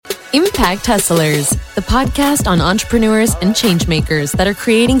Impact Hustlers, the podcast on entrepreneurs and changemakers that are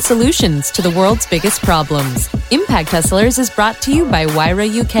creating solutions to the world's biggest problems. Impact Hustlers is brought to you by Wyra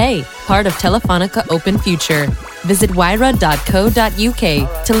UK, part of Telefonica Open Future. Visit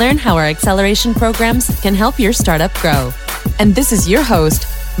wyra.co.uk to learn how our acceleration programs can help your startup grow. And this is your host,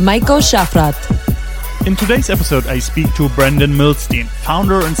 Maiko Shafrat. In today's episode, I speak to Brenden Millstein,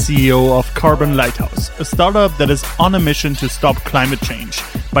 founder and CEO of Lighthouse, a startup that is on a mission to stop climate change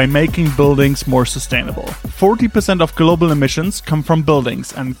by making buildings more sustainable. 40% of global emissions come from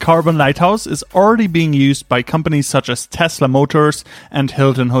buildings, and Lighthouse is already being used by companies such as Tesla Motors and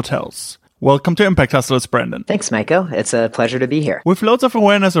Hilton Hotels. Welcome to Impact Hustlers, Brenden. Thanks, Maiko. It's a pleasure to be here. With loads of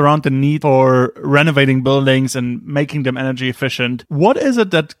awareness around the need for renovating buildings and making them energy efficient, what is it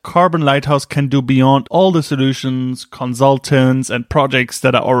that Lighthouse can do beyond all the solutions, consultants, and projects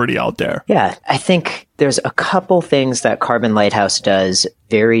that are already out there? Yeah, I think there's a couple things that Lighthouse does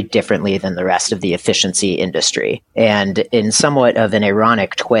very differently than the rest of the efficiency industry. And in somewhat of an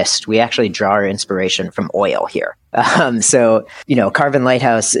ironic twist, we actually draw our inspiration from oil here. Lighthouse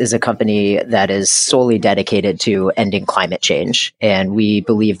is a company that is solely dedicated to ending climate change. And we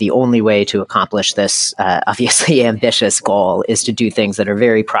believe the only way to accomplish this, obviously ambitious goal is to do things that are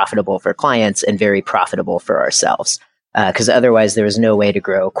very profitable for clients and very profitable for ourselves. Because otherwise there is no way to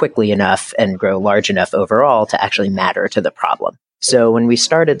grow quickly enough and grow large enough overall to actually matter to the problem. So when we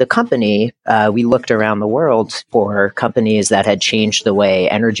started the company, we looked around the world for companies that had changed the way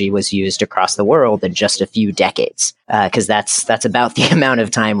energy was used across the world in just a few decades, because that's about the amount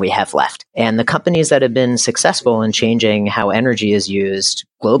of time we have left. And the companies that have been successful in changing how energy is used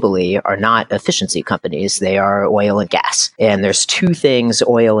globally are not efficiency companies. They are oil and gas. And there's two things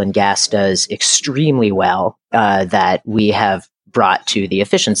oil and gas does extremely well that we have brought to the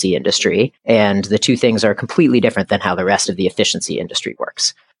efficiency industry. And the two things are completely different than how the rest of the efficiency industry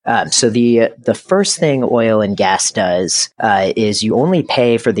works. So the first thing oil and gas does is you only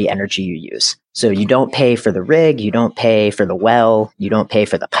pay for the energy you use. So you don't pay for the rig, you don't pay for the well, you don't pay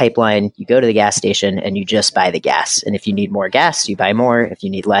for the pipeline. You go to the gas station and you just buy the gas. And if you need more gas, you buy more. If you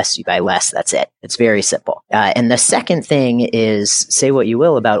need less, you buy less. That's it. It's very simple. And the second thing is, say what you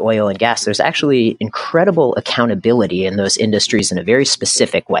will about oil and gas, there's actually incredible accountability in those industries in a very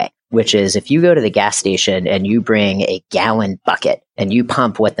specific way, which is if you go to the gas station and you bring a gallon bucket and you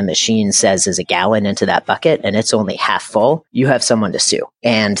pump what the machine says is a gallon into that bucket and it's only half full, you have someone to sue.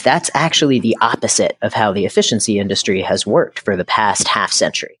 And that's actually the opposite of how the efficiency industry has worked for the past half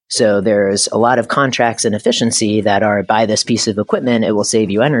century. So there's a lot of contracts in efficiency that are buy this piece of equipment, it will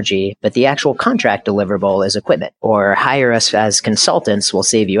save you energy, but the actual contract deliverable is equipment. Or hire us as consultants will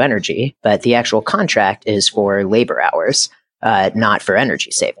save you energy, but the actual contract is for labor hours, not for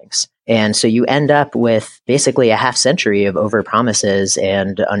energy savings. And so you end up with basically a half century of overpromises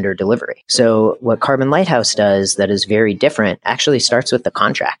and under delivery. So what Lighthouse does that is very different actually starts with the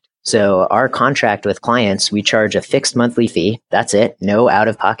contract. So our contract with clients, we charge a fixed monthly fee. That's it. No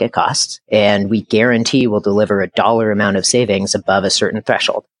out-of-pocket costs. And we guarantee we'll deliver a dollar amount of savings above a certain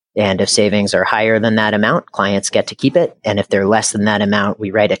threshold. And if savings are higher than that amount, clients get to keep it. And if they're less than that amount, we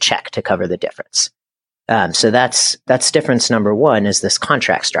write a check to cover the difference. So that's difference number one is this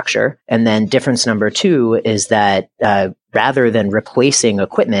contract structure. And then difference number two is that rather than replacing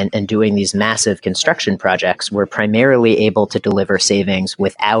equipment and doing these massive construction projects, we're primarily able to deliver savings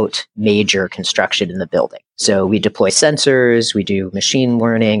without major construction in the building. So we deploy sensors, we do machine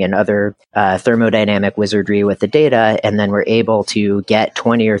learning and other thermodynamic wizardry with the data, and then we're able to get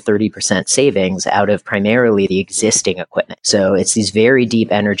 20 or 30% savings out of primarily the existing equipment. So it's these very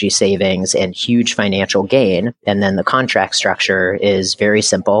deep energy savings and huge financial gain. And then the contract structure is very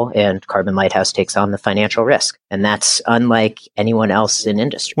simple, and Lighthouse takes on the financial risk. And that's unlike anyone else in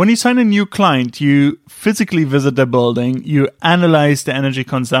industry. When you sign a new client, you physically visit the building, you analyze the energy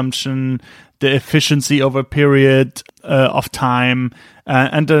consumption, the efficiency over a period of time,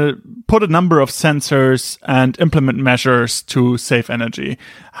 and put a number of sensors and implement measures to save energy.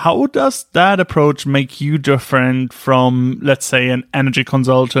 How does that approach make you different from, let's say, an energy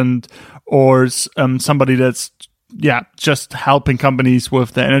consultant or somebody that's just helping companies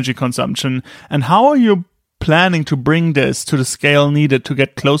with their energy consumption? And how are you planning to bring this to the scale needed to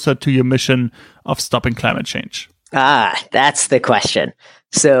get closer to your mission of stopping climate change? That's the question.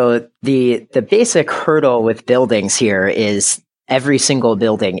 So the basic hurdle with buildings here is every single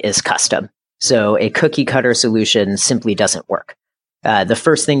building is custom. So a cookie cutter solution simply doesn't work. The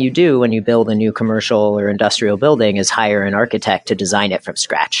first thing you do when you build a new commercial or industrial building is hire an architect to design it from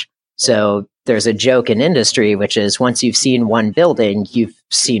scratch. So there's a joke in industry, which is once you've seen one building, you've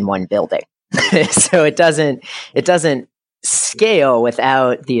seen one building. So it doesn't scale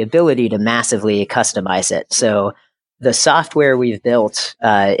without the ability to massively customize it. So the software we've built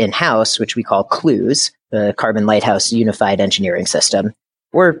in-house, which we call CLUES, the Carbon Lighthouse Unified Engineering System.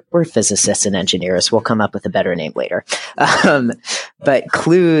 We're physicists and engineers. We'll come up with a better name later. But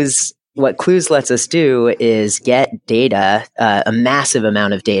CLUES, what CLUES lets us do is get data, a massive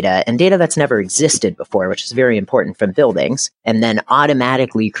amount of data, and data that's never existed before, which is very important from buildings, and then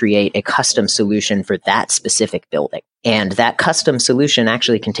automatically create a custom solution for that specific building. And that custom solution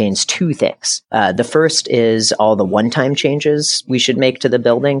actually contains two things. The first is all the one-time changes we should make to the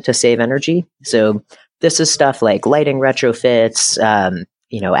building to save energy. So this is stuff like lighting retrofits,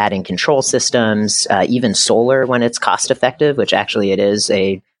 adding control systems, even solar when it's cost effective, which actually it is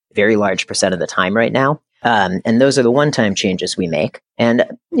a very large percent of the time right now. And those are the one-time changes we make. And,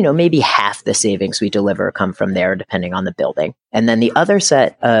 maybe half the savings we deliver come from there, depending on the building. And then the other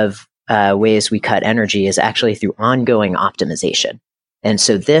set of ways we cut energy is actually through ongoing optimization. And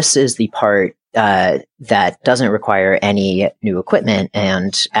so this is the part that doesn't require any new equipment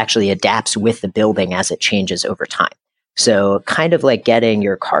and actually adapts with the building as it changes over time. So kind of like getting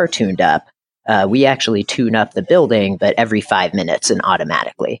your car tuned up, we actually tune up the building, but every 5 minutes and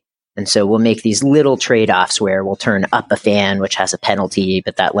automatically. And so we'll make these little trade-offs where we'll turn up a fan, which has a penalty,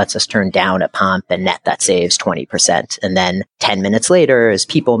 but that lets us turn down a pump, and net that saves 20%. And then 10 minutes later, as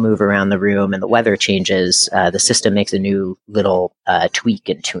people move around the room and the weather changes, the system makes a new little tweak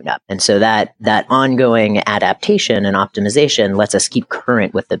and tune-up. And so that ongoing adaptation and optimization lets us keep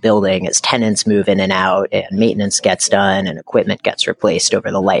current with the building as tenants move in and out, and maintenance gets done, and equipment gets replaced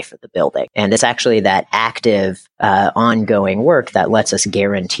over the life of the building. And it's actually that active, ongoing work that lets us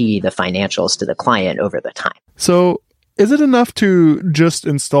guarantee the financials to the client over the time. So is it enough to just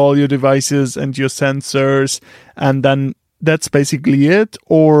install your devices and your sensors and then that's basically it?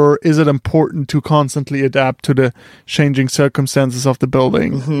 Or is it important to constantly adapt to the changing circumstances of the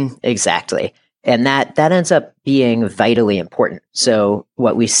building? Mm-hmm, exactly. And that ends up being vitally important. So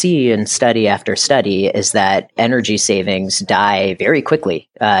what we see in study after study is that energy savings die very quickly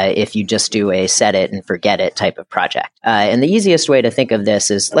if you just do a set it and forget it type of project. And the easiest way to think of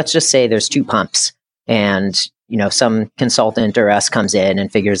this is, let's just say there's two pumps and some consultant or us comes in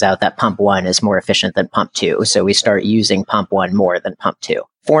and figures out that pump one is more efficient than pump two. So we start using pump one more than pump two.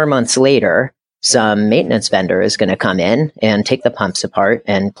 4 months later, some maintenance vendor is going to come in and take the pumps apart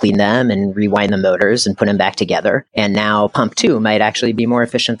and clean them and rewind the motors and put them back together. And now pump two might actually be more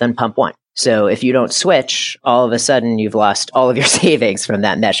efficient than pump one. So if you don't switch, all of a sudden you've lost all of your savings from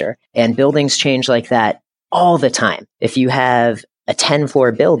that measure. And buildings change like that all the time. If you have a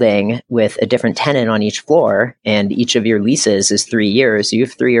 10-floor building with a different tenant on each floor and each of your leases is 3 years, you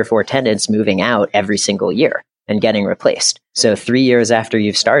have 3 or 4 tenants moving out every single year and getting replaced. So 3 years after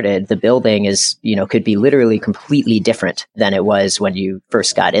you've started, the building is, could be literally completely different than it was when you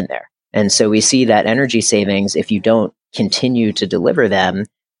first got in there. And so we see that energy savings, if you don't continue to deliver them,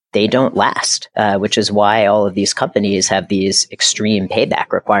 they don't last, which is why all of these companies have these extreme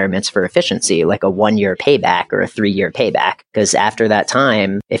payback requirements for efficiency, like a 1-year payback or a 3-year payback. Because after that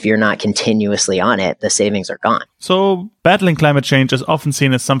time, if you're not continuously on it, the savings are gone. So battling climate change is often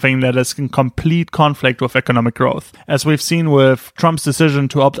seen as something that is in complete conflict with economic growth, as we've seen with Trump's decision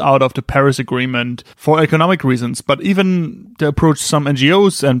to opt out of the Paris Agreement for economic reasons. But even the approach some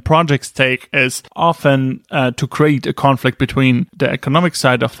NGOs and projects take is often to create a conflict between the economic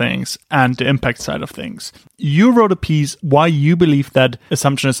side of things and the impact side of things. You wrote a piece why you believe that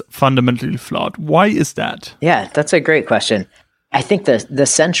assumption is fundamentally flawed. Why is that? Yeah, that's a great question. I think the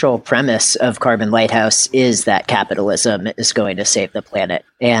central premise of Carbon Lighthouse is that capitalism is going to save the planet.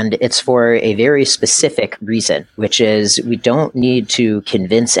 And it's for a very specific reason, which is we don't need to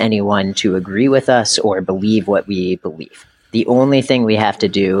convince anyone to agree with us or believe what we believe. The only thing we have to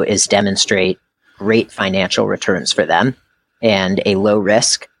do is demonstrate great financial returns for them and a low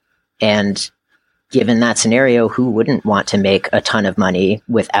risk. And given that scenario, who wouldn't want to make a ton of money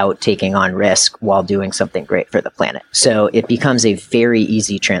without taking on risk while doing something great for the planet? So it becomes a very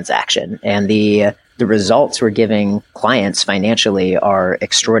easy transaction. And the results we're giving clients financially are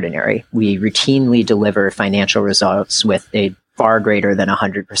extraordinary. We routinely deliver financial results with a far greater than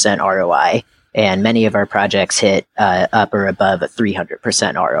 100% ROI. And many of our projects hit up or above a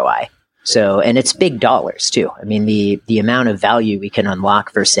 300% ROI. So, and it's big dollars too. I mean, the amount of value we can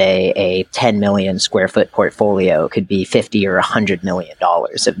unlock for, say, a 10 million square foot portfolio could be $50 or $100 million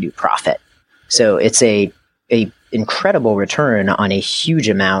of new profit. So it's a incredible return on a huge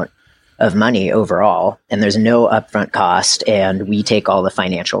amount of money overall. And there's no upfront cost, and we take all the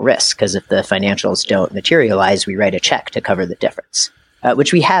financial risk, because if the financials don't materialize, we write a check to cover the difference.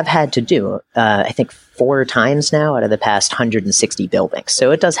 which we have had to do, I think 4 times now out of the past 160 buildings.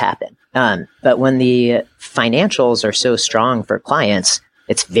 So it does happen. But when the financials are so strong for clients,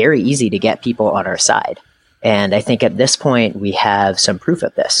 it's very easy to get people on our side. And I think at this point, we have some proof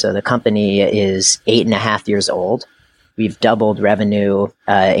of this. So the company is 8.5 years old. We've doubled revenue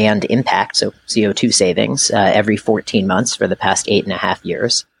and impact, so CO2 savings, every 14 months for the past 8.5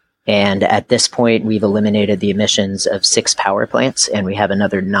 years. And at this point, we've eliminated the emissions of 6 power plants, and we have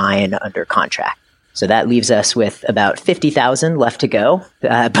another 9 under contract. So that leaves us with about 50,000 left to go,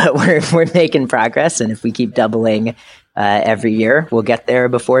 but we're making progress. And if we keep doubling every year, we'll get there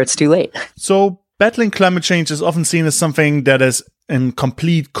before it's too late. So battling climate change is often seen as something that is in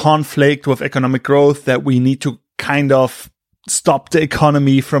complete conflict with economic growth, that we need to kind of stop the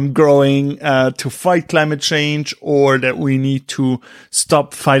economy from growing to fight climate change, or that we need to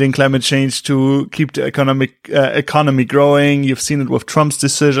stop fighting climate change to keep the economy growing. You've seen it with Trump's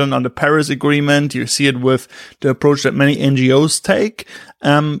decision on the Paris Agreement. You see it with the approach that many NGOs take.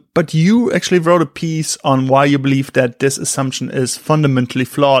 But you actually wrote a piece on why you believe that this assumption is fundamentally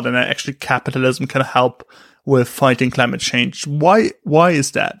flawed, and that actually capitalism can help with fighting climate change. Why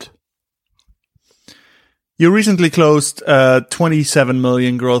is that? You recently closed a 27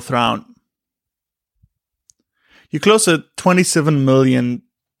 million growth round. You closed a 27 million.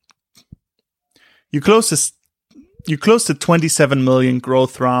 You closed a 27 million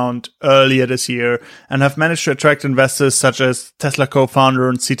growth round earlier this year and have managed to attract investors such as Tesla co-founder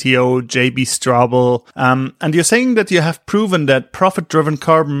and CTO JB Straubel. And you're saying that you have proven that profit-driven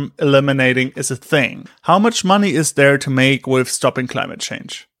carbon eliminating is a thing. How much money is there to make with stopping climate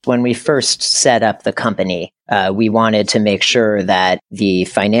change? When we first set up the company, we wanted to make sure that the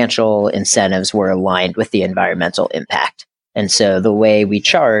financial incentives were aligned with the environmental impact. And so the way we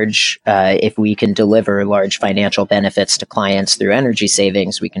charge, if we can deliver large financial benefits to clients through energy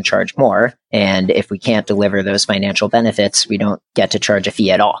savings, we can charge more. And if we can't deliver those financial benefits, we don't get to charge a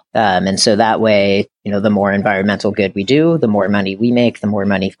fee at all. And so that way, the more environmental good we do, the more money we make, the more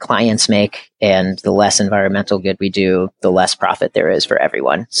money clients make, and the less environmental good we do, the less profit there is for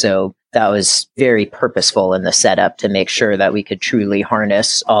everyone. So that was very purposeful in the setup to make sure that we could truly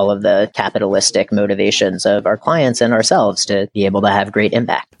harness all of the capitalistic motivations of our clients and ourselves to be able to have great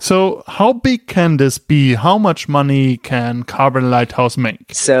impact. So how big can this be? How much money can Carbon Lighthouse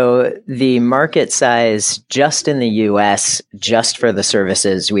make? So the market size just in the US, just for the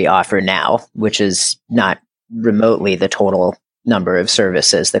services we offer now, which is not remotely the total number of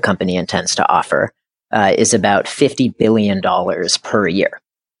services the company intends to offer, is about $50 billion per year.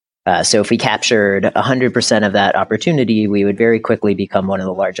 So if we captured 100% of that opportunity, we would very quickly become one of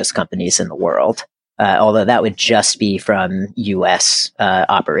the largest companies in the world, although that would just be from U.S.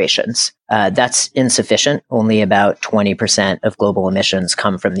 Operations. That's insufficient. Only about 20% of global emissions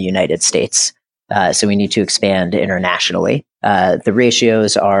come from the United States. So we need to expand internationally. The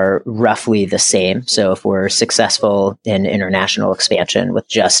ratios are roughly the same. So if we're successful in international expansion with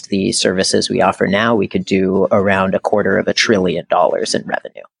just the services we offer now, we could do around $250 billion in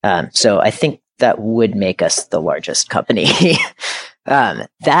revenue. So I think that would make us the largest company.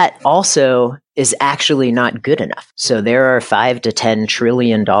 That also is actually not good enough. So there are $5 to $10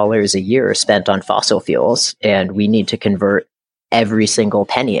 trillion a year spent on fossil fuels, and we need to convert every single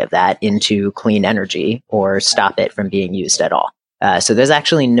penny of that into clean energy or stop it from being used at all. So there's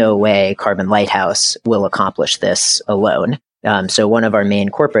actually no way Carbon Lighthouse will accomplish this alone. So one of our main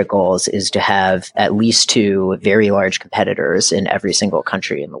corporate goals is to have at least 2 very large competitors in every single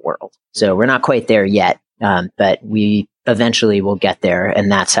country in the world. So we're not quite there yet, but we eventually will get there.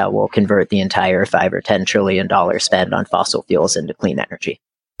 And that's how we'll convert the entire $5 or $10 trillion spend on fossil fuels into clean energy.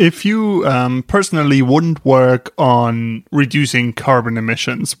 If you personally wouldn't work on reducing carbon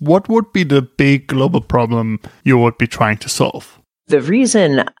emissions, what would be the big global problem you would be trying to solve? The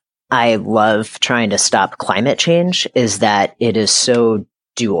reason I love trying to stop climate change is that it is so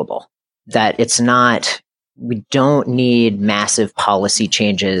doable, that we don't need massive policy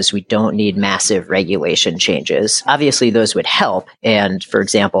changes. We don't need massive regulation changes. Obviously, those would help. And for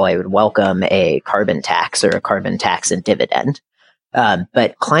example, I would welcome a carbon tax or a carbon tax and dividend.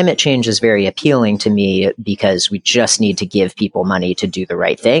 But climate change is very appealing to me because we just need to give people money to do the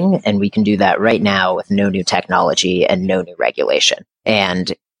right thing. And we can do that right now with no new technology and no new regulation.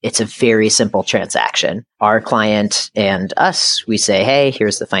 And it's a very simple transaction. Our client and us, we say, hey,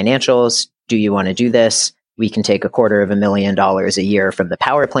 here's the financials. Do you want to do this? We can take $250,000 a year from the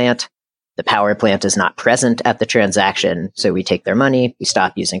power plant. The power plant is not present at the transaction. So we take their money. We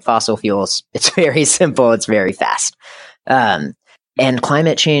stop using fossil fuels. It's very simple. It's very fast. And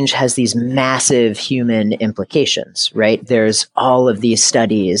climate change has these massive human implications, right? There's all of these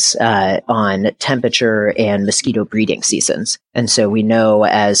studies on temperature and mosquito breeding seasons. And so we know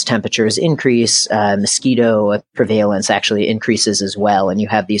as temperatures increase, mosquito prevalence actually increases as well. And you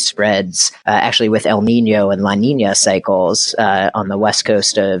have these spreads actually with El Nino and La Nina cycles on the west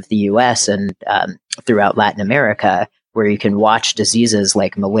coast of the US and throughout Latin America, where you can watch diseases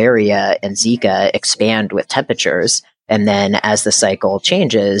like malaria and Zika expand with temperatures. And then as the cycle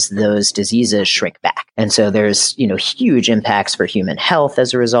changes, those diseases shrink back. And so there's, huge impacts for human health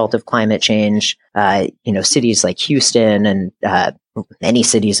as a result of climate change. Cities like Houston and many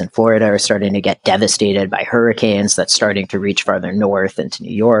cities in Florida are starting to get devastated by hurricanes that's starting to reach farther north into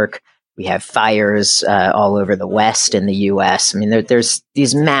New York. We have fires all over the West in the US. I mean, there's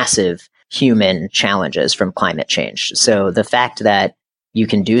these massive human challenges from climate change. So the fact that you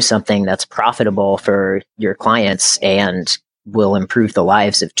can do something that's profitable for your clients and will improve the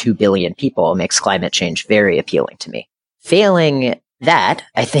lives of 2 billion people makes climate change very appealing to me. Failing that,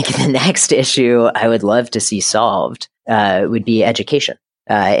 I think the next issue I would love to see solved would be education.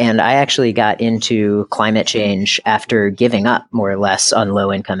 And I actually got into climate change after giving up more or less on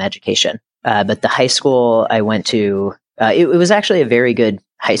low-income education. But the high school I went to, it was actually a very good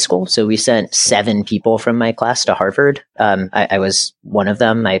high school. So we sent 7 people from my class to Harvard. I was one of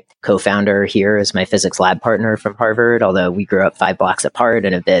them. My co-founder here is my physics lab partner from Harvard, although we grew up 5 blocks apart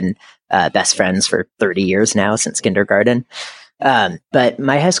and have been best friends for 30 years now since kindergarten. But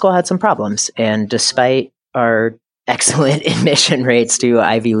my high school had some problems. And despite our excellent admission rates to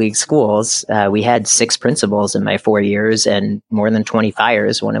Ivy League schools, we had 6 principals in my 4 years and more than 20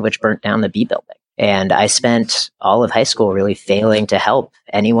 fires, one of which burnt down the B building. And I spent all of high school really failing to help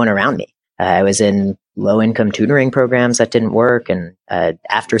anyone around me. I was in low-income tutoring programs that didn't work and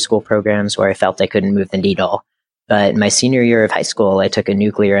after-school programs where I felt I couldn't move the needle. But my senior year of high school, I took a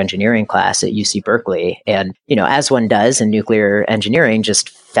nuclear engineering class at UC Berkeley. And, as one does in nuclear engineering, just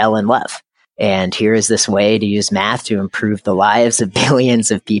fell in love. And here is this way to use math to improve the lives of billions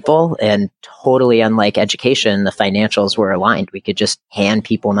of people. And totally unlike education, the financials were aligned. We could just hand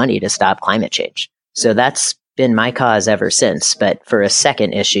people money to stop climate change. So that's been my cause ever since. But for a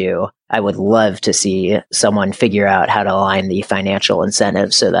second issue, I would love to see someone figure out how to align the financial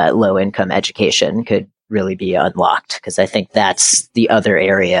incentives so that low-income education could really be unlocked. Because I think that's the other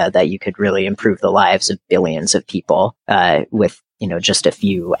area that you could really improve the lives of billions of people with just a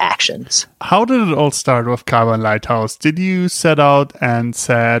few actions. How did it all start with Carbon Lighthouse? Did you set out and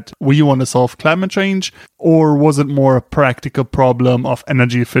said, we want to solve climate change? Or was it more a practical problem of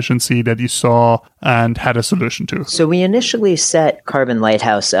energy efficiency that you saw and had a solution to? So we initially set Carbon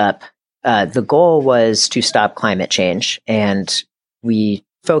Lighthouse up. The goal was to stop climate change. And we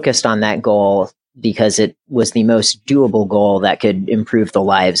focused on that goal because it was the most doable goal that could improve the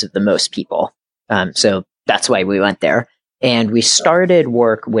lives of the most people. So that's why we went there. And we started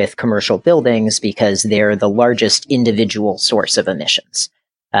work with commercial buildings because they're the largest individual source of emissions.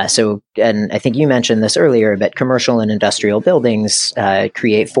 And I think you mentioned this earlier, but commercial and industrial buildings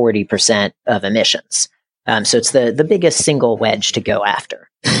create 40% of emissions. So it's the biggest single wedge to go after.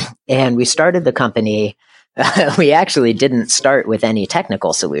 And we started the company. We actually didn't start with any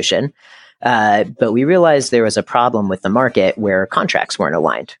technical solution, but we realized there was a problem with the market where contracts weren't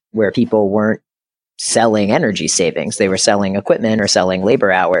aligned, where people weren't selling energy savings. They were selling equipment or selling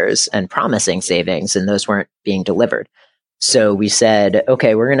labor hours and promising savings, and those weren't being delivered. So we said,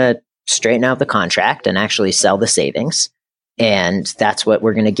 okay, we're going to straighten out the contract and actually sell the savings. And that's what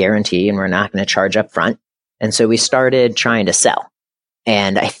we're going to guarantee, and we're not going to charge up front. And so we started trying to sell.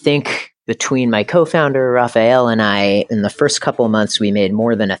 And I think between my co-founder, Raphael, and I, in the first couple of months, we made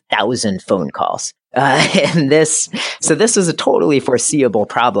more than 1,000 phone calls. This was a totally foreseeable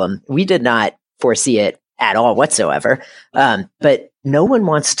problem. We did not foresee it at all whatsoever. But no one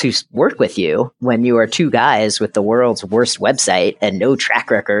wants to work with you when you are 2 guys with the world's worst website and no track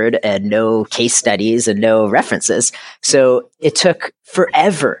record and no case studies and no references. So it took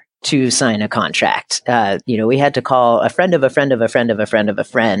forever to sign a contract. We had to call a friend of a friend of a friend of a friend of a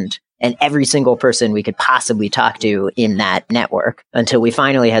friend and every single person we could possibly talk to in that network until we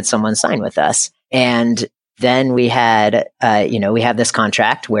finally had someone sign with us. And then we had, we have this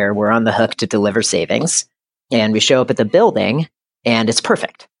contract where we're on the hook to deliver savings, and we show up at the building and it's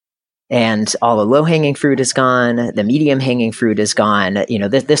perfect. And all the low-hanging fruit is gone. The medium-hanging fruit is gone.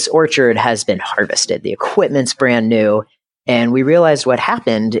 This orchard has been harvested. The equipment's brand new. And we realized what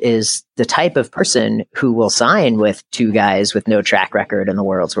happened is the type of person who will sign with 2 guys with no track record in the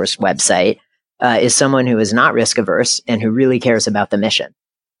world's worst website is someone who is not risk averse and who really cares about the mission.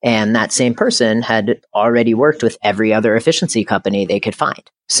 And that same person had already worked with every other efficiency company they could find.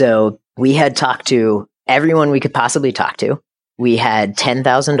 So we had talked to everyone we could possibly talk to. We had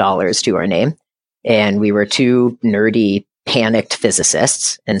 $10,000 to our name, and we were two nerdy, panicked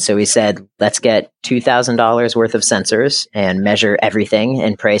physicists. And so we said, let's get $2,000 worth of sensors and measure everything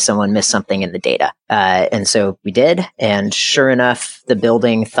and pray someone missed something in the data. And so we did. And sure enough, the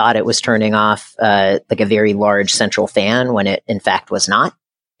building thought it was turning off like a very large central fan when it in fact was not.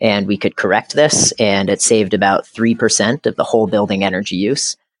 And we could correct this, and it saved about 3% of the whole building energy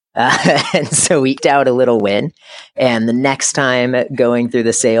use. And so we eked out a little win. And the next time going through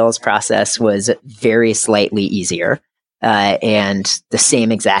the sales process was very slightly easier. And the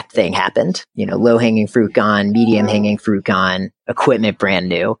same exact thing happened. Low hanging fruit gone, medium hanging fruit gone, equipment brand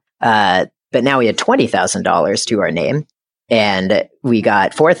new. But now we had $20,000 to our name, and we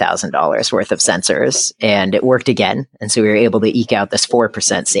got $4,000 worth of sensors, and it worked again. And so we were able to eke out this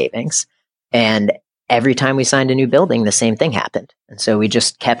 4% savings. And every time we signed a new building, the same thing happened. And so we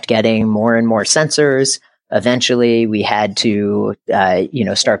just kept getting more and more sensors. Eventually, we had to,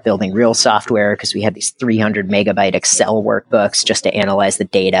 start building real software because we had these 300 megabyte Excel workbooks just to analyze the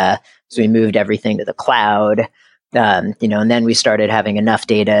data. So we moved everything to the cloud. And then we started having enough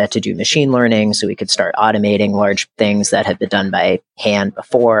data to do machine learning so we could start automating large things that had been done by hand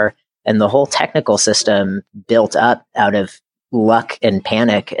before. And the whole technical system built up out of luck and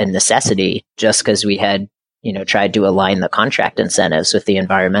panic and necessity just because we had, tried to align the contract incentives with the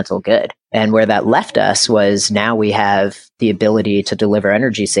environmental good. And where that left us was now we have the ability to deliver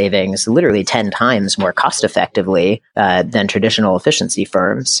energy savings literally 10 times more cost effectively than traditional efficiency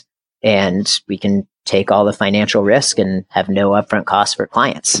firms. And we can take all the financial risk and have no upfront costs for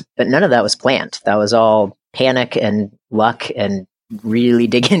clients. But none of that was planned. That was all panic and luck and really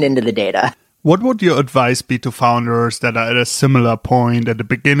digging into the data. What would your advice be to founders that are at a similar point at the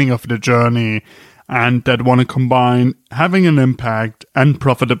beginning of the journey and that want to combine having an impact and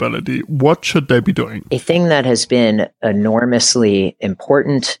profitability? What should they be doing? A thing that has been enormously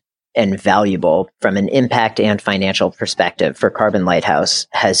important and valuable from an impact and financial perspective for Carbon Lighthouse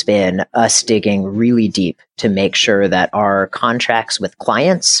has been us digging really deep to make sure that our contracts with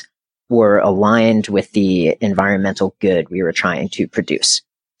clients were aligned with the environmental good we were trying to produce.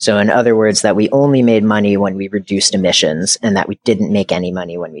 So in other words, that we only made money when we reduced emissions and that we didn't make any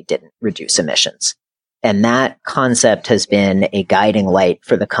money when we didn't reduce emissions. And that concept has been a guiding light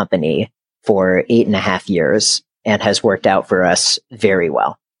for the company for 8.5 years and has worked out for us very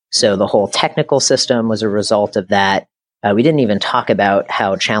well. So the whole technical system was a result of that. We didn't even talk about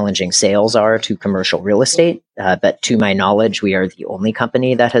how challenging sales are to commercial real estate. But to my knowledge, we are the only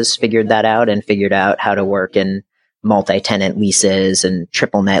company that has figured that out and figured out how to work in multi-tenant leases and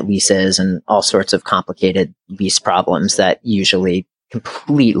triple net leases and all sorts of complicated lease problems that usually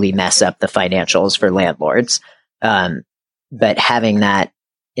completely mess up the financials for landlords. But having that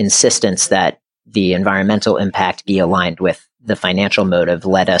insistence that the environmental impact be aligned with the financial motive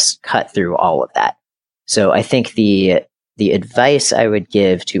let us cut through all of that. So I think the advice I would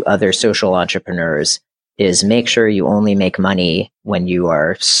give to other social entrepreneurs is make sure you only make money when you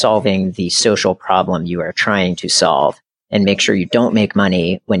are solving the social problem you are trying to solve, and make sure you don't make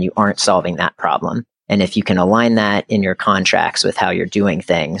money when you aren't solving that problem. And if you can align that in your contracts with how you're doing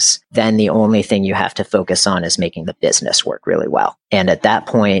things, then the only thing you have to focus on is making the business work really well. And at that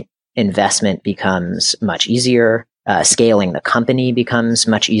point, investment becomes much easier. Scaling the company becomes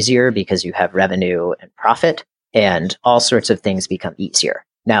much easier because you have revenue and profit, and all sorts of things become easier.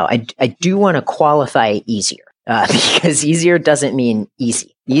 Now, I do want to qualify easier because easier doesn't mean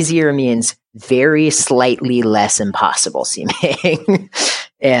easy. Easier means very slightly less impossible seeming.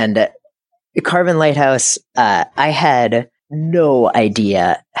 And Carbon Lighthouse, I had no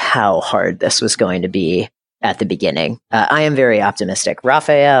idea how hard this was going to be at the beginning. I am very optimistic.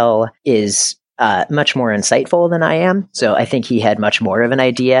 Raphael is much more insightful than I am. So I think he had much more of an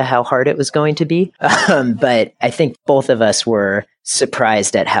idea how hard it was going to be. But I think both of us were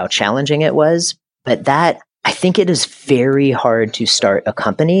surprised at how challenging it was. But I think it is very hard to start a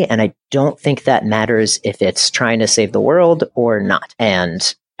company. And I don't think that matters if it's trying to save the world or not.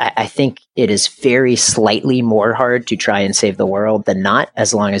 And I think it is very slightly more hard to try and save the world than not,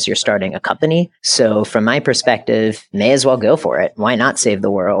 as long as you're starting a company. So from my perspective, may as well go for it. Why not save the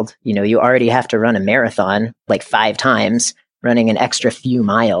world? You already have to run a marathon like 5 times. Running an extra few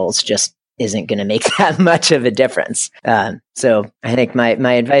miles just isn't going to make that much of a difference. So I think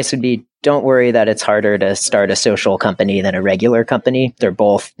my advice would be, don't worry that it's harder to start a social company than a regular company. They're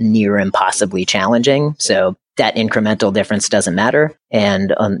both near impossibly challenging. So that incremental difference doesn't matter.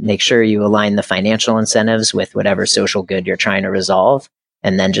 And make sure you align the financial incentives with whatever social good you're trying to resolve.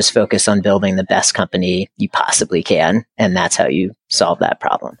 and then just focus on building the best company you possibly can. And that's how you solve that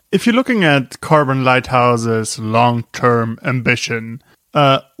problem. If you're looking at Carbon Lighthouse's long-term ambition,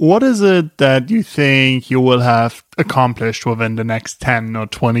 what is it that you think you will have accomplished within the next 10 or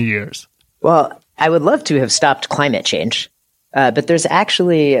 20 years? Well, I would love to have stopped climate change, but there's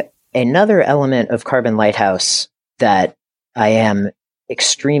actually another element of Carbon Lighthouse that I am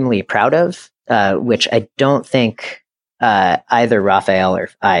extremely proud of, which I don't think either Raphael or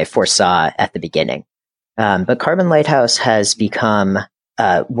I foresaw at the beginning. But Carbon Lighthouse has become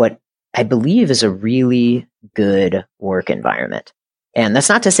what I believe is a really good work environment. And that's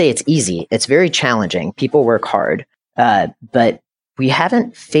not to say it's easy. It's very challenging. People work hard, but we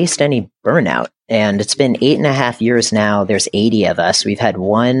haven't faced any burnout. And it's been 8.5 years now. There's 80 of us. We've had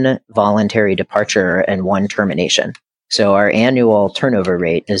one voluntary departure and one termination. So our annual turnover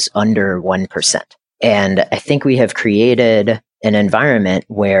rate is under 1%. And I think we have created an environment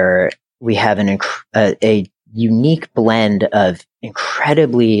where we have a unique blend of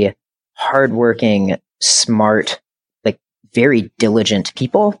incredibly hardworking, smart, like very diligent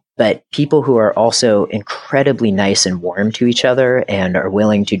people, but people who are also incredibly nice and warm to each other and are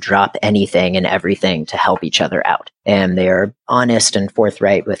willing to drop anything and everything to help each other out. And they are honest and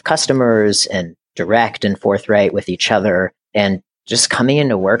forthright with customers and direct and forthright with each other, and just coming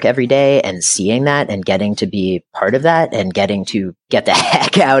into work every day and seeing that and getting to be part of that and getting to get the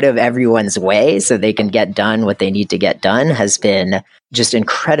heck out of everyone's way so they can get done what they need to get done has been just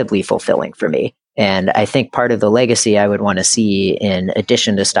incredibly fulfilling for me. And I think part of the legacy I would want to see, in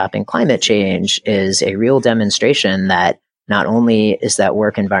addition to stopping climate change, is a real demonstration that not only is that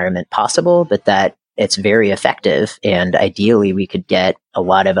work environment possible, but that it's very effective. And ideally, we could get a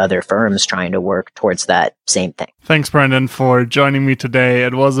lot of other firms trying to work towards that same thing. Thanks, Brenden, for joining me today.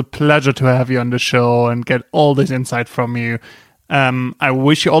 It was a pleasure to have you on the show and get all this insight from you. I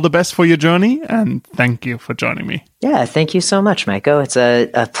wish you all the best for your journey, and thank you for joining me. Yeah, thank you so much, Maiko. It's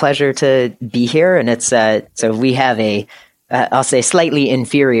a pleasure to be here. And it's so we have I'll say slightly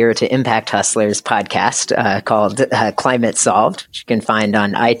inferior to Impact Hustlers podcast called Climate Solved, which you can find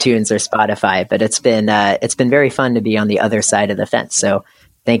on iTunes or Spotify. But it's been very fun to be on the other side of the fence. So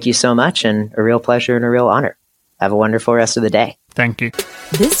thank you so much, and a real pleasure and a real honor. Have a wonderful rest of the day. Thank you.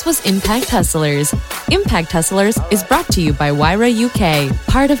 This was Impact Hustlers. Impact Hustlers is brought to you by Wyra UK,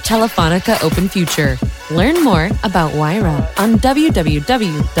 part of Telefonica Open Future. Learn more about Wyra on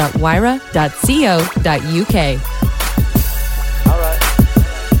www.wyra.co.uk.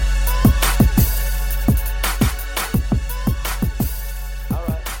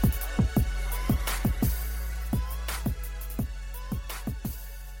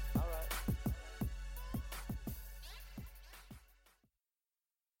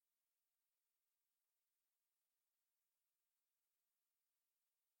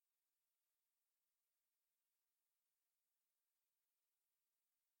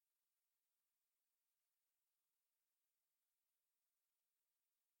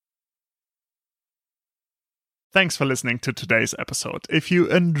 Thanks for listening to today's episode. If you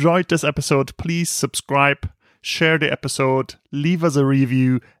enjoyed this episode, please subscribe, share the episode, leave us a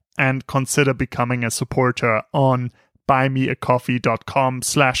review, and consider becoming a supporter on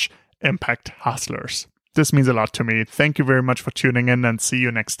buymeacoffee.com/impacthustlers. This means a lot to me. Thank you very much for tuning in, and see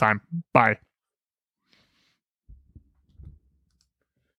you next time. Bye.